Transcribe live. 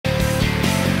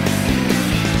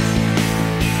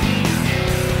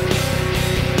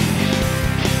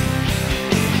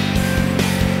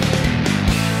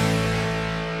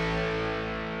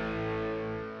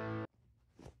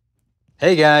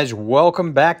Hey guys,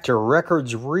 welcome back to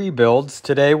Records Rebuilds.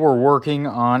 Today we're working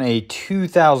on a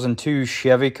 2002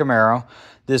 Chevy Camaro.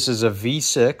 This is a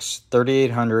V6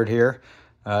 3800 here.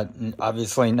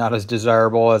 Obviously not as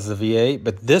desirable as the V8,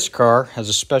 but this car has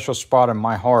a special spot in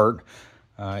my heart.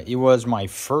 It was my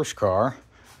first car.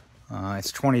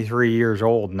 It's 23 years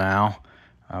old now,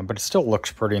 but it still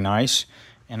looks pretty nice.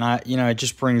 And it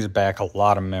just brings back a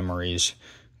lot of memories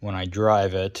when I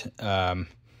drive it.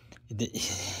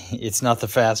 It's not the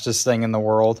fastest thing in the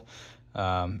world.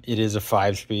 It is a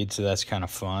 5-speed, so that's kind of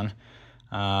fun.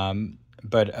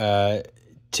 But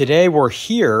today we're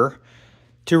here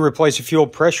to replace a fuel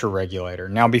pressure regulator.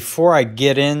 Now, before I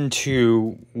get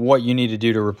into what you need to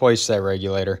do to replace that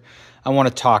regulator, I want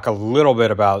to talk a little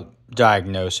bit about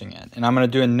diagnosing it. And I'm going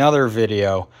to do another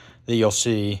video that you'll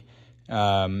see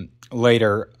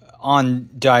later on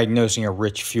diagnosing a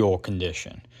rich fuel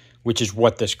condition, which is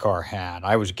what this car had.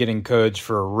 I was getting codes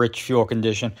for a rich fuel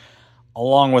condition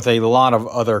along with a lot of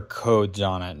other codes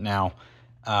on it. Now,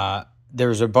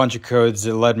 there's a bunch of codes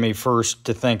that led me first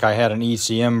to think I had an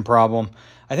ECM problem.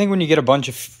 I think when you get a bunch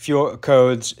of fuel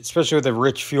codes, especially with a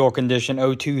rich fuel condition,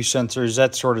 O2 sensors,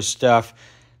 that sort of stuff,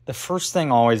 the first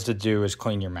thing always to do is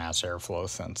clean your mass airflow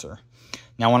sensor.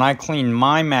 Now, when I clean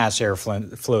my mass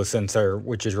airflow sensor,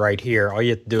 which is right here, all you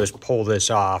have to do is pull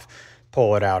this off,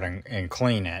 pull it out and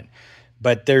clean it.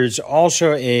 But there's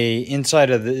also inside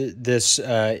of this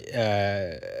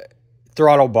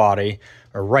throttle body,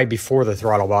 or right before the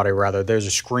throttle body rather, there's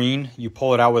a screen. You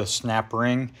pull it out with a snap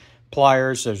ring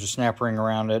pliers. There's a snap ring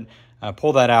around it.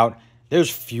 Pull that out. There's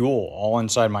fuel all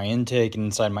inside my intake and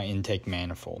inside my intake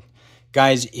manifold.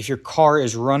 Guys, if your car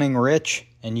is running rich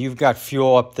and you've got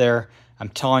fuel up there, I'm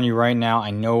telling you right now,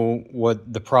 I know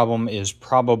what the problem is,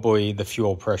 probably the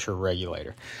fuel pressure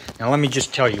regulator. Now, let me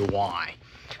just tell you why.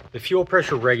 The fuel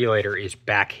pressure regulator is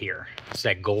back here. It's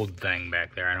that gold thing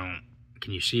back there.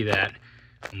 Can you see that?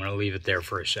 I'm going to leave it there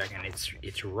for a second.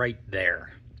 It's right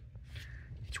there.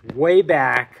 It's way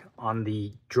back on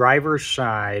the driver's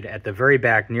side at the very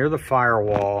back near the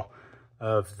firewall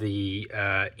of the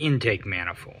intake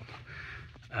manifold.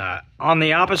 On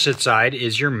the opposite side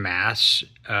is your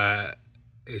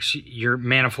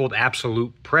manifold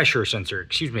absolute pressure sensor,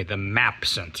 the MAP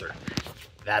sensor.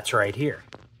 That's right here.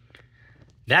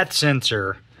 That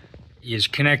sensor is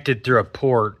connected through a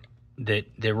port that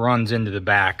runs into the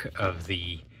back of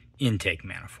the intake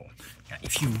manifold. Now,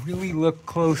 if you really look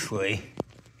closely,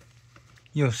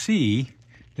 you'll see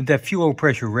that fuel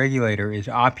pressure regulator is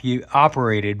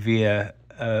operated via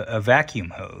a vacuum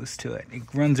hose to it. It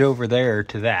runs over there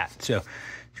to that. So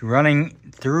it's running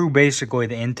through basically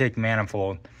the intake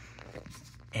manifold,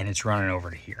 and it's running over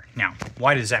to here. Now,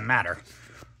 why does that matter?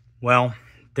 Well,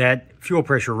 that fuel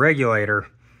pressure regulator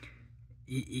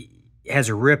has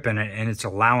a rip in it, and it's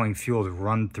allowing fuel to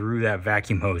run through that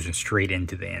vacuum hose and straight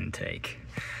into the intake.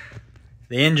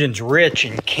 The engine's rich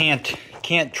and can't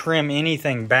trim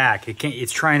anything back.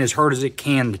 It's trying as hard as it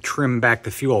can to trim back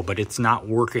the fuel, but it's not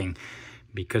working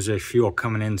because there's fuel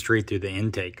coming in straight through the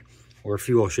intake, where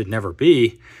fuel should never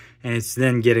be, and it's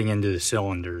then getting into the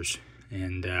cylinders,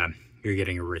 and you're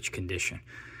getting a rich condition.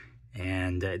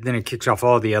 And then it kicks off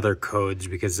all the other codes,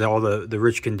 because all the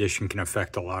rich condition can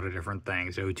affect a lot of different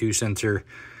things. O2 sensor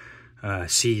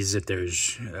sees that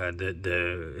there's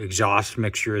the exhaust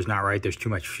mixture is not right. There's too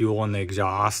much fuel in the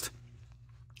exhaust.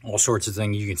 All sorts of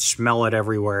things. You can smell it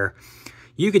everywhere.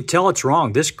 You can tell it's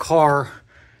wrong. This car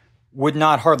would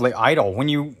not hardly idle. When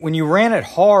you ran it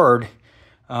hard,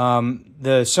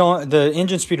 the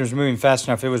engine speed was moving fast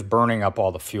enough, it was burning up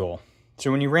all the fuel. So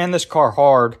when you ran this car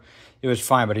hard, it was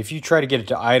fine. But if you try to get it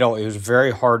to idle, it was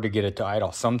very hard to get it to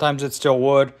idle. Sometimes it still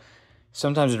would.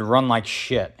 Sometimes it'd run like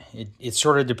shit. It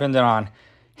sort of depended on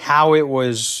how it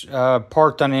was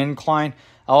parked on an incline.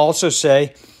 I'll also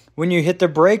say, when you hit the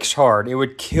brakes hard, it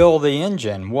would kill the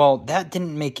engine. Well, that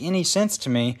didn't make any sense to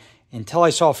me until I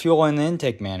saw fuel in the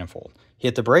intake manifold.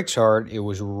 Hit the brakes hard, it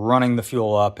was running the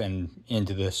fuel up and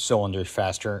into the cylinders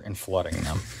faster and flooding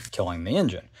them, killing the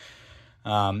engine.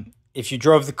 If you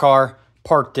drove the car,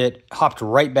 parked it, hopped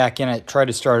right back in it, tried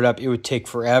to start it up, it would take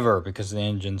forever because the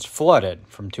engine's flooded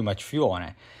from too much fuel in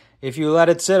it. If you let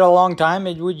it sit a long time,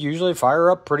 it would usually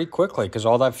fire up pretty quickly because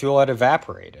all that fuel had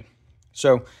evaporated.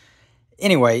 So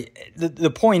anyway, the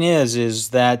point is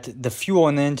that the fuel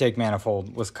in the intake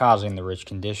manifold was causing the rich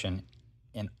condition,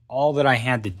 and all that I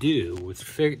had to do was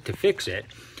to fix it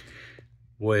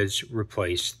was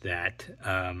replace that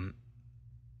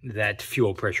that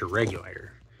fuel pressure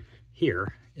regulator.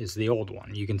 Here is the old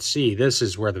one. You can see this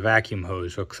is where the vacuum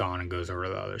hose hooks on and goes over to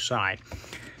the other side.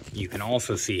 You can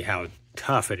also see how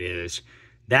tough it is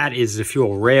That is the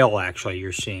fuel rail, actually,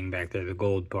 you're seeing back there, the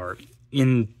gold part.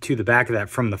 Into the back of that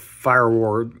from the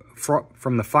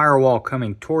firewall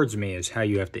coming towards me is how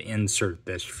you have to insert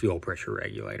this fuel pressure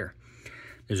regulator.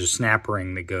 There's a snap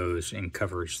ring that goes and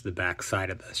covers the back side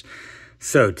of this.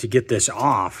 So to get this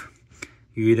off,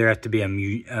 you either have to be a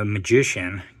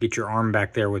magician, get your arm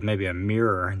back there with maybe a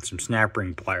mirror and some snap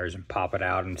ring pliers and pop it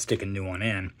out and stick a new one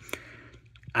in.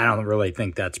 I don't really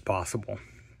think that's possible.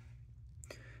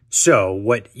 So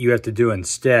what you have to do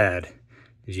instead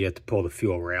is you have to pull the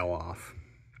fuel rail off.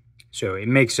 So it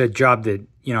makes a job that,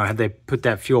 you know, had they put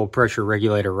that fuel pressure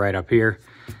regulator right up here,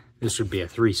 this would be a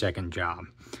 3-second job.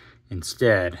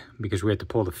 Instead, because we have to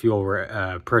pull the fuel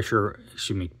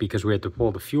because we have to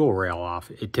pull the fuel rail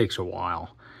off, it takes a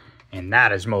while. And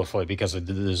that is mostly because of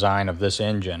the design of this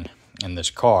engine and this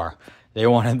car. They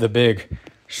wanted the big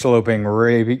sloping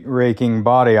raking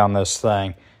body on this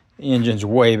thing. The engine's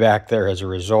way back there as a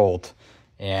result,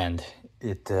 and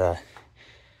it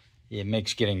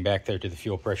makes getting back there to the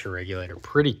fuel pressure regulator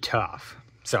pretty tough.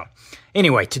 So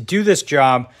anyway, to do this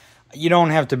job, you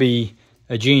don't have to be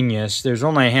a genius. There's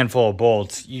only a handful of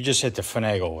bolts. You just have to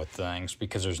finagle with things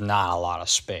because there's not a lot of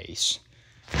space.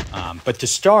 But to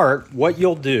start, what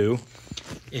you'll do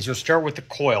is you'll start with the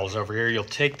coils over here. You'll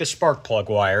take the spark plug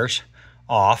wires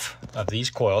off of these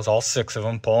coils, all 6 of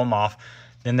them, pull them off.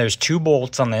 Then there's 2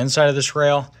 bolts on the inside of this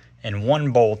rail and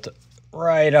 1 bolt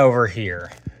right over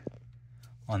here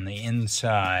on the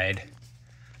inside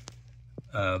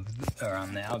of, or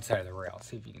on the outside of the rail.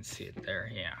 See if you can see it there.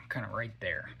 Yeah, kind of right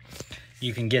there.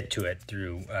 You can get to it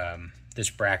through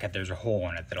this bracket. There's a hole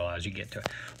in it that allows you to get to it.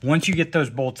 Once you get those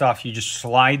bolts off, you just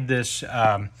slide this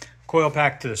coil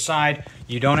pack to the side.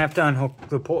 You don't have to unhook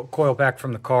the coil pack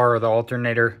from the car or the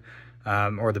alternator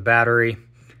or the battery.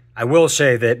 I will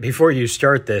say that before you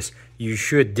start this, you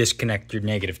should disconnect your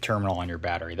negative terminal on your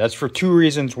battery. That's for 2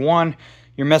 reasons. One,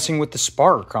 you're messing with the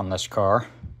spark on this car.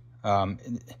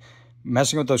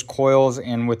 Messing with those coils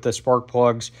and with the spark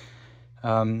plugs.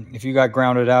 If you got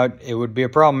grounded out, it would be a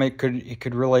problem. It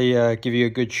could really give you a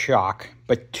good shock.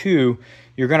 But 2,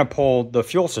 you're going to pull the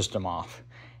fuel system off.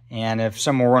 And if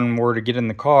someone were to get in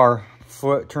the car,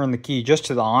 turn the key just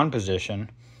to the on position,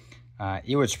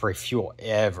 it would spray fuel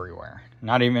everywhere.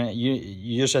 Not even,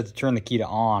 you just have to turn the key to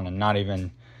on and not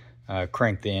even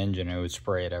crank the engine. It would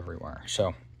spray it everywhere.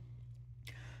 So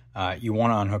you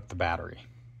want to unhook the battery.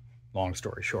 Long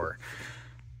story short.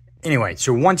 Anyway,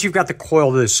 so once you've got the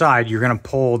coil to the side, you're going to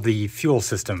pull the fuel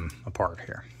system apart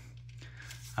here.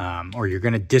 Or you're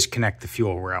going to disconnect the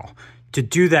fuel rail. To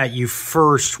do that, you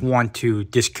first want to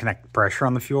disconnect pressure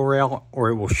on the fuel rail, or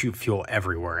it will shoot fuel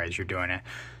everywhere as you're doing it.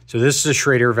 So this is a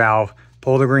Schrader valve.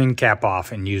 Pull the green cap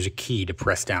off and use a key to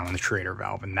press down on the Schrader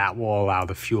valve, and that will allow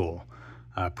the fuel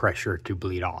pressure to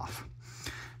bleed off.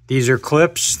 These are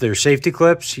clips. They're safety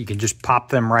clips. You can just pop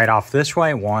them right off this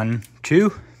way. 1,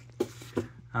 2.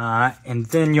 And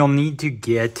then you'll need to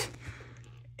get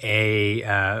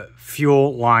a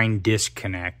fuel line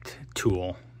disconnect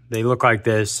tool. They look like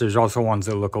this. There's also ones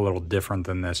that look a little different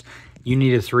than this. You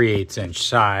need a 3/8 inch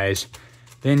size.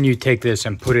 Then you take this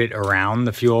and put it around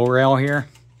the fuel rail here.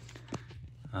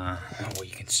 Well,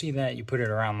 you can see that. You put it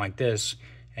around like this,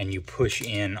 and you push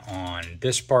in on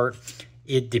this part.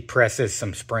 It depresses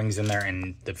some springs in there,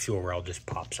 and the fuel rail just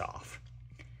pops off.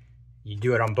 You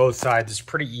do it on both sides. It's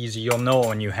pretty easy. You'll know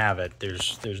when you have it.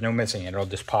 There's no missing it. It'll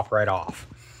just pop right off.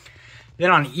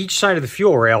 Then on each side of the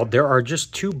fuel rail, there are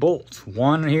just 2 bolts.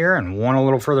 One here and one a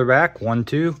little further back. 1,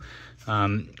 2.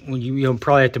 You'll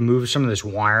probably have to move some of this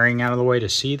wiring out of the way to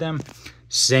see them.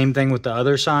 Same thing with the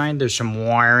other side. There's some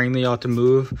wiring that you'll have to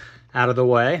move out of the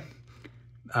way.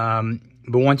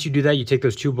 But once you do that, you take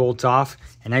those 2 bolts off,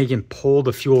 and now you can pull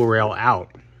the fuel rail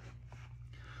out.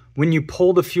 When you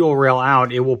pull the fuel rail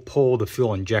out, it will pull the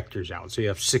fuel injectors out. So you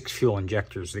have 6 fuel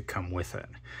injectors that come with it.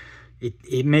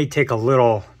 It may take a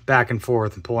little back and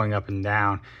forth and pulling up and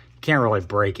down. You can't really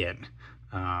break it.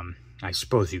 I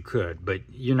suppose you could, but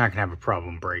you're not going to have a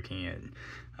problem breaking it.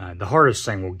 The hardest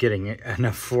thing will getting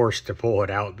enough force to pull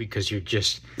it out, because you're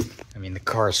just, I mean, the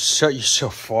car is you're so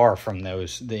far from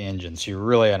the engines. You're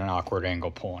really at an awkward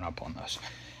angle pulling up on this.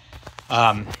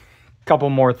 Couple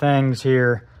more things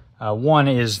here. One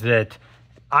is that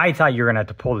I thought you were going to have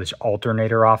to pull this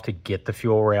alternator off to get the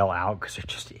fuel rail out, because there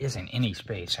just isn't any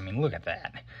space. I mean, look at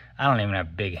that. I don't even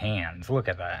have big hands. Look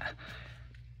at that.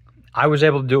 I was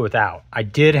able to do it without. I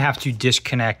did have to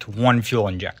disconnect 1 fuel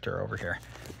injector over here.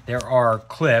 There are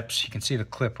clips. You can see the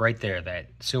clip right there, that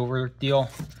silver deal.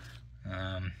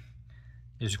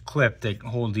 There's a clip that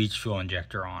holds each fuel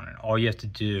injector on, and all you have to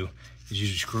do is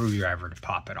use a screwdriver to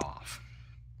pop it off.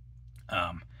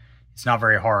 It's not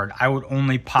very hard. I would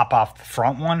only pop off the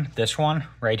front one, this one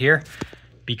right here,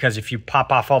 because if you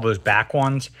pop off all those back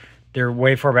ones, they're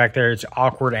way far back there. It's an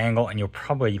awkward angle, and you'll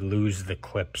probably lose the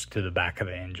clips to the back of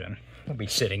the engine. They'll be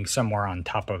sitting somewhere on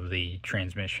top of the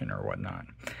transmission or whatnot.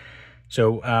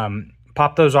 So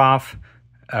pop those off.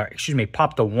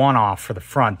 Pop the one off for the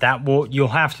front. You'll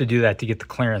have to do that to get the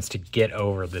clearance to get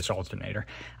over this alternator.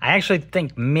 I actually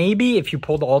think maybe if you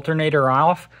pull the alternator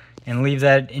off and leave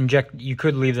that you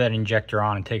could leave that injector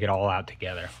on and take it all out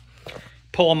together.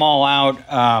 Pull them all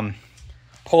out.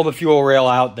 Pull the fuel rail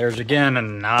out. There's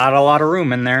again not a lot of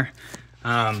room in there.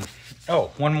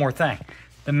 Oh, one more thing.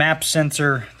 The map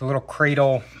sensor, the little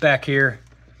cradle back here,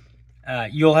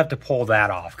 you'll have to pull that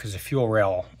off because the fuel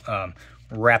rail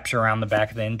wraps around the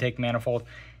back of the intake manifold,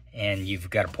 and you've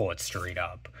got to pull it straight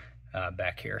up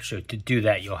back here. So to do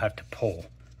that, you'll have to pull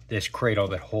this cradle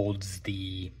that holds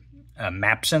the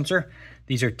map sensor.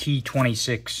 These are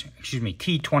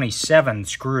T27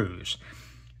 screws.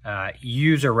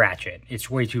 Use a ratchet. It's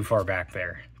way too far back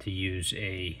there to use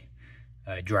a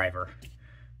driver,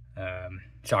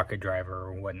 socket driver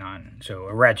or whatnot. So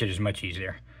a ratchet is much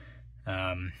easier.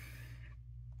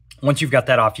 Once you've got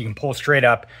that off, you can pull straight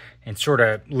up and sort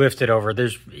of lift it over.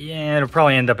 It'll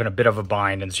probably end up in a bit of a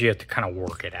bind, and so you have to kind of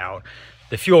work it out.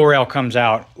 The fuel rail comes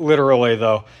out, literally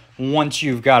though, once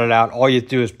you've got it out, all you have to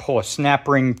do is pull a snap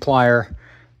ring plier,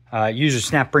 use a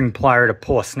snap ring plier to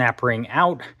pull a snap ring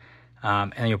out,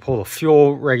 and you'll pull the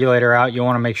fuel regulator out. You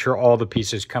want to make sure all the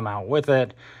pieces come out with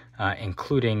it,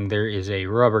 including there is a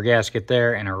rubber gasket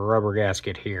there and a rubber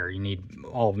gasket here. You need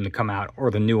all of them to come out,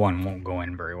 or the new one won't go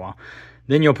in very well.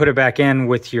 Then you'll put it back in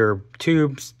with your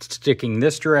tube sticking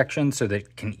this direction so that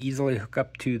it can easily hook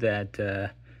up to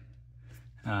that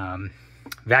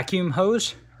vacuum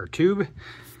hose or tube.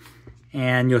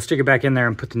 And you'll stick it back in there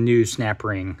and put the new snap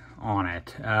ring on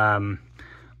it.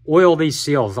 Oil these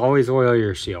seals. Always oil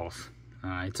your seals.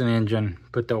 It's an engine.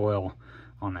 Put the oil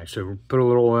on there. So put a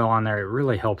little oil on there. It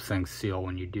really helps things seal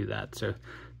when you do that. So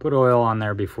put oil on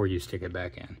there before you stick it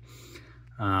back in.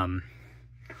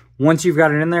 Once you've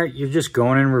got it in there, you're just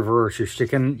going in reverse. You're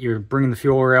bringing the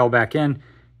fuel rail back in.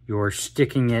 You're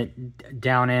sticking it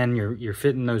down in. You're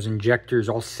fitting those injectors,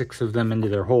 all 6 of them, into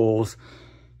their holes.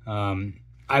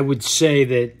 I would say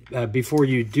that before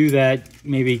you do that,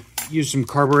 maybe use some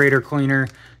carburetor cleaner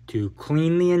to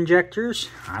clean the injectors.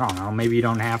 I don't know, maybe you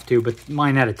don't have to, but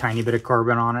mine had a tiny bit of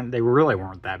carbon on it. They really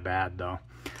weren't that bad though.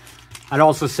 I'd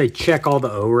also say check all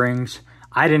the O-rings.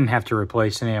 I didn't have to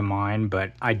replace any of mine,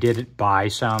 but I did buy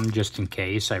some just in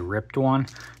case I ripped one.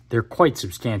 They're quite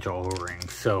substantial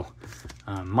O-rings, so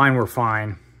mine were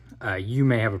fine. You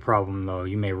may have a problem though.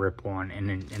 You may rip one,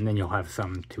 and then you'll have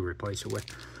some to replace it with.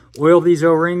 Oil these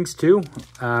O-rings too.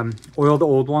 Oil the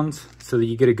old ones so that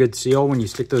you get a good seal when you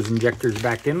stick those injectors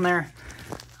back in there.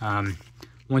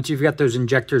 Once you've got those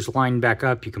injectors lined back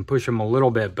up, you can push them a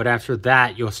little bit, but after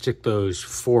that, you'll stick those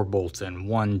 4 bolts in,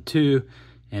 1, 2,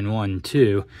 and 1,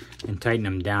 2, and tighten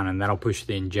them down, and that'll push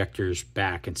the injectors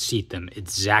back and seat them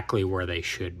exactly where they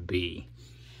should be.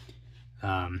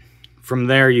 From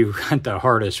there, you've got the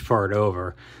hardest part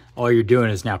over. All you're doing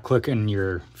is now clicking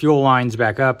your fuel lines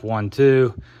back up, 1,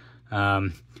 2,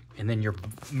 and then you're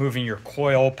moving your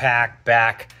coil pack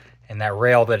back and that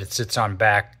rail that it sits on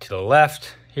back to the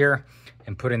left here,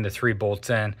 and putting the 3 bolts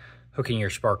in, hooking your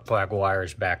spark plug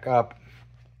wires back up.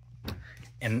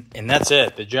 And that's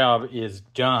it. The job is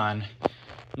done.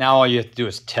 Now all you have to do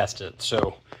is test it.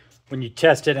 So when you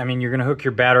test it, I mean, you're going to hook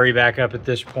your battery back up at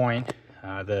this point,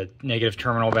 the negative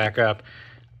terminal back up.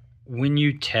 When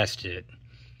you test it,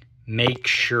 make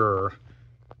sure,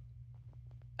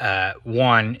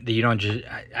 one, that you don't just,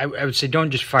 I would say don't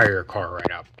just fire your car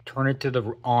right up. Turn it to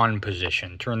the on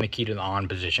position. Turn the key to the on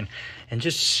position. And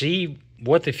just see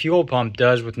what the fuel pump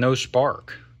does with no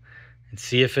spark. And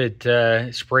see if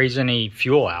it sprays any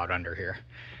fuel out under here.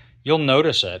 You'll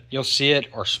notice it. You'll see it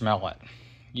or smell it.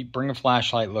 You bring a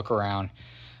flashlight, look around.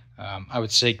 I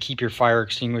would say keep your fire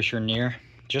extinguisher near,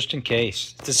 just in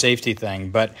case. It's a safety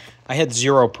thing, but I had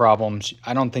 0 problems.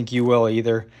 I don't think you will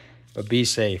either, but be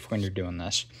safe when you're doing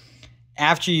this.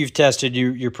 After you've tested,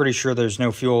 you're pretty sure there's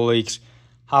no fuel leaks.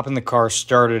 Hop in the car,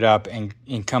 start it up, and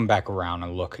come back around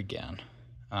and look again.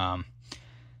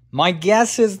 My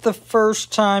guess is the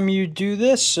first time you do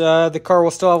this, the car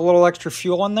will still have a little extra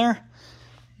fuel in there.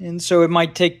 And so it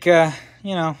might take,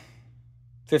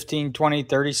 15, 20,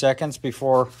 30 seconds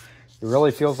before it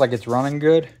really feels like it's running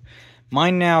good.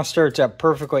 Mine now starts up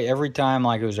perfectly every time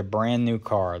like it was a brand new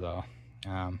car, though.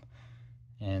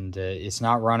 It's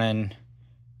not running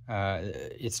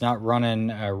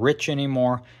rich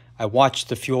anymore. I watched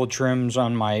the fuel trims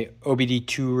on my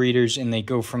OBD2 readers, and they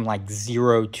go from like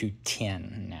 0 to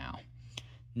 10 now.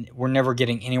 We're never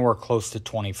getting anywhere close to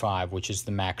 25, which is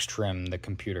the max trim the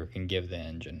computer can give the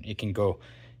engine. It can go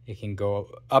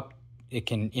up, it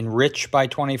can enrich by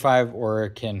 25, or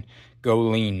it can go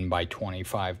lean by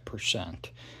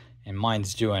 25%. And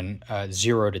mine's doing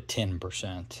 0 to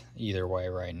 10% either way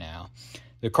right now.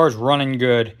 The car's running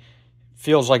good.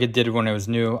 Feels like it did when it was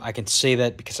new. I can say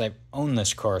that because I've owned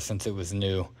this car since it was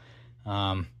new.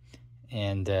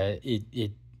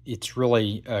 It's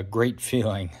really a great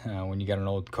feeling when you got an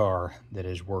old car that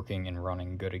is working and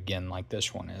running good again like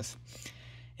this one is.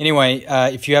 Anyway,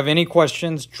 if you have any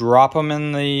questions, drop them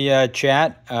in the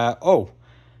chat.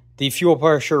 The fuel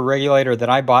pressure regulator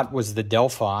that I bought was the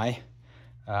Delphi.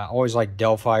 I always like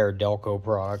Delphi or Delco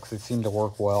products. They seem to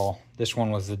work well. This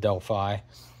one was the Delphi.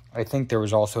 I think there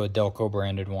was also a Delco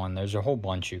branded one. There's a whole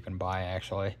bunch you can buy,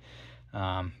 actually.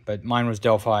 But mine was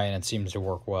Delphi, and it seems to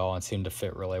work well. It seemed to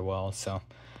fit really well. So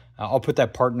I'll put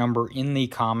that part number in the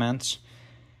comments.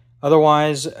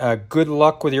 Otherwise, good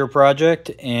luck with your project,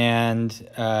 and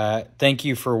thank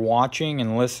you for watching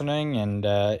and listening, and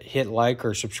hit like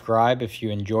or subscribe if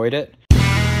you enjoyed it.